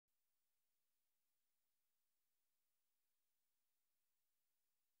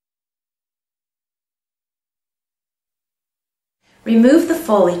Remove the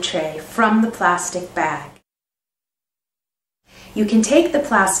Foley tray from the plastic bag. You can take the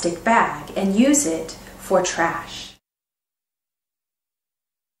plastic bag and use it for trash.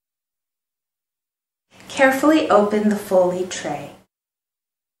 Carefully open the Foley tray.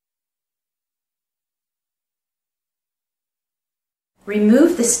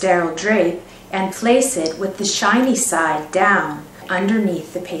 Remove the sterile drape and place it with the shiny side down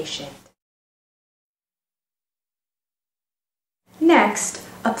underneath the patient. Next,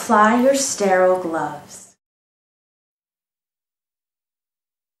 apply your sterile gloves.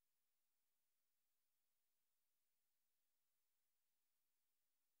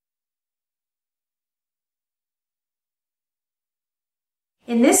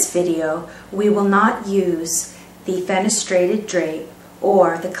 In this video, we will not use the fenestrated drape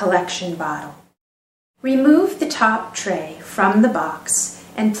or the collection bottle. Remove the top tray from the box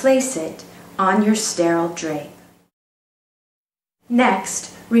and place it on your sterile drape.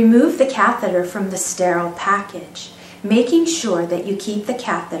 Next, remove the catheter from the sterile package, making sure that you keep the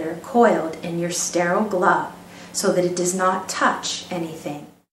catheter coiled in your sterile glove so that it does not touch anything.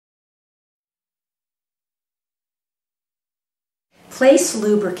 Place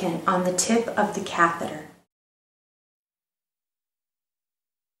lubricant on the tip of the catheter.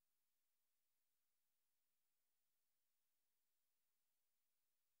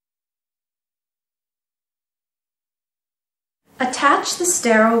 Attach the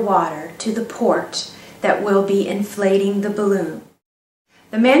sterile water to the port that will be inflating the balloon.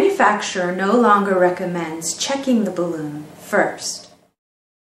 The manufacturer no longer recommends checking the balloon first.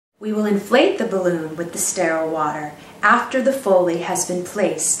 We will inflate the balloon with the sterile water after the Foley has been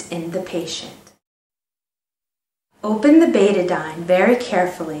placed in the patient. Open the betadine very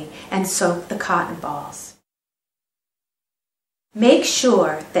carefully and soak the cotton balls. Make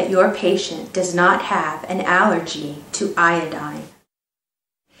sure that your patient does not have an allergy to iodine.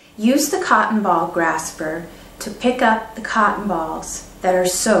 Use the cotton ball grasper to pick up the cotton balls that are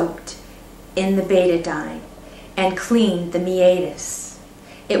soaked in the betadine and clean the meatus.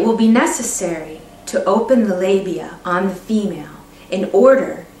 It will be necessary to open the labia on the female in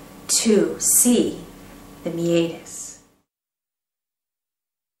order to see the meatus.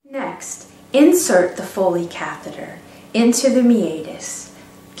 Next, insert the Foley catheter into the meatus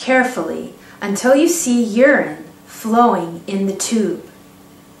carefully until you see urine flowing in the tube.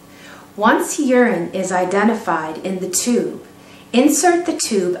 Once urine is identified in the tube, insert the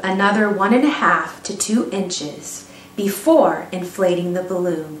tube another 1.5 to 2 inches before inflating the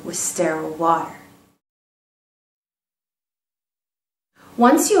balloon with sterile water.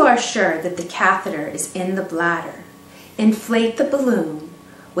 Once you are sure that the catheter is in the bladder, inflate the balloon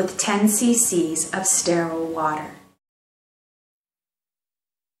with 10 cc's of sterile water.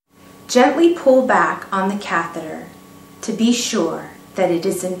 Gently pull back on the catheter to be sure that it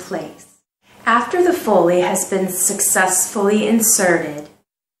is in place. After the Foley has been successfully inserted,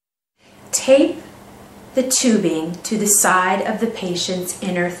 tape the tubing to the side of the patient's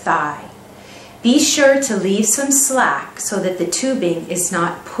inner thigh. Be sure to leave some slack so that the tubing is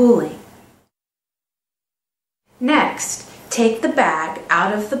not pulling. Next, take the bag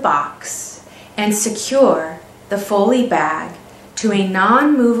out of the box and secure the Foley bag to a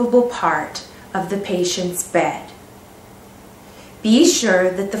non-movable part of the patient's bed. Be sure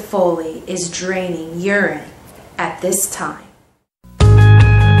that the Foley is draining urine at this time.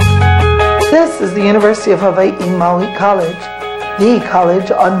 This is the University of Hawaii Maui College, the college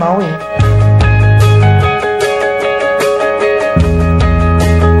on Maui.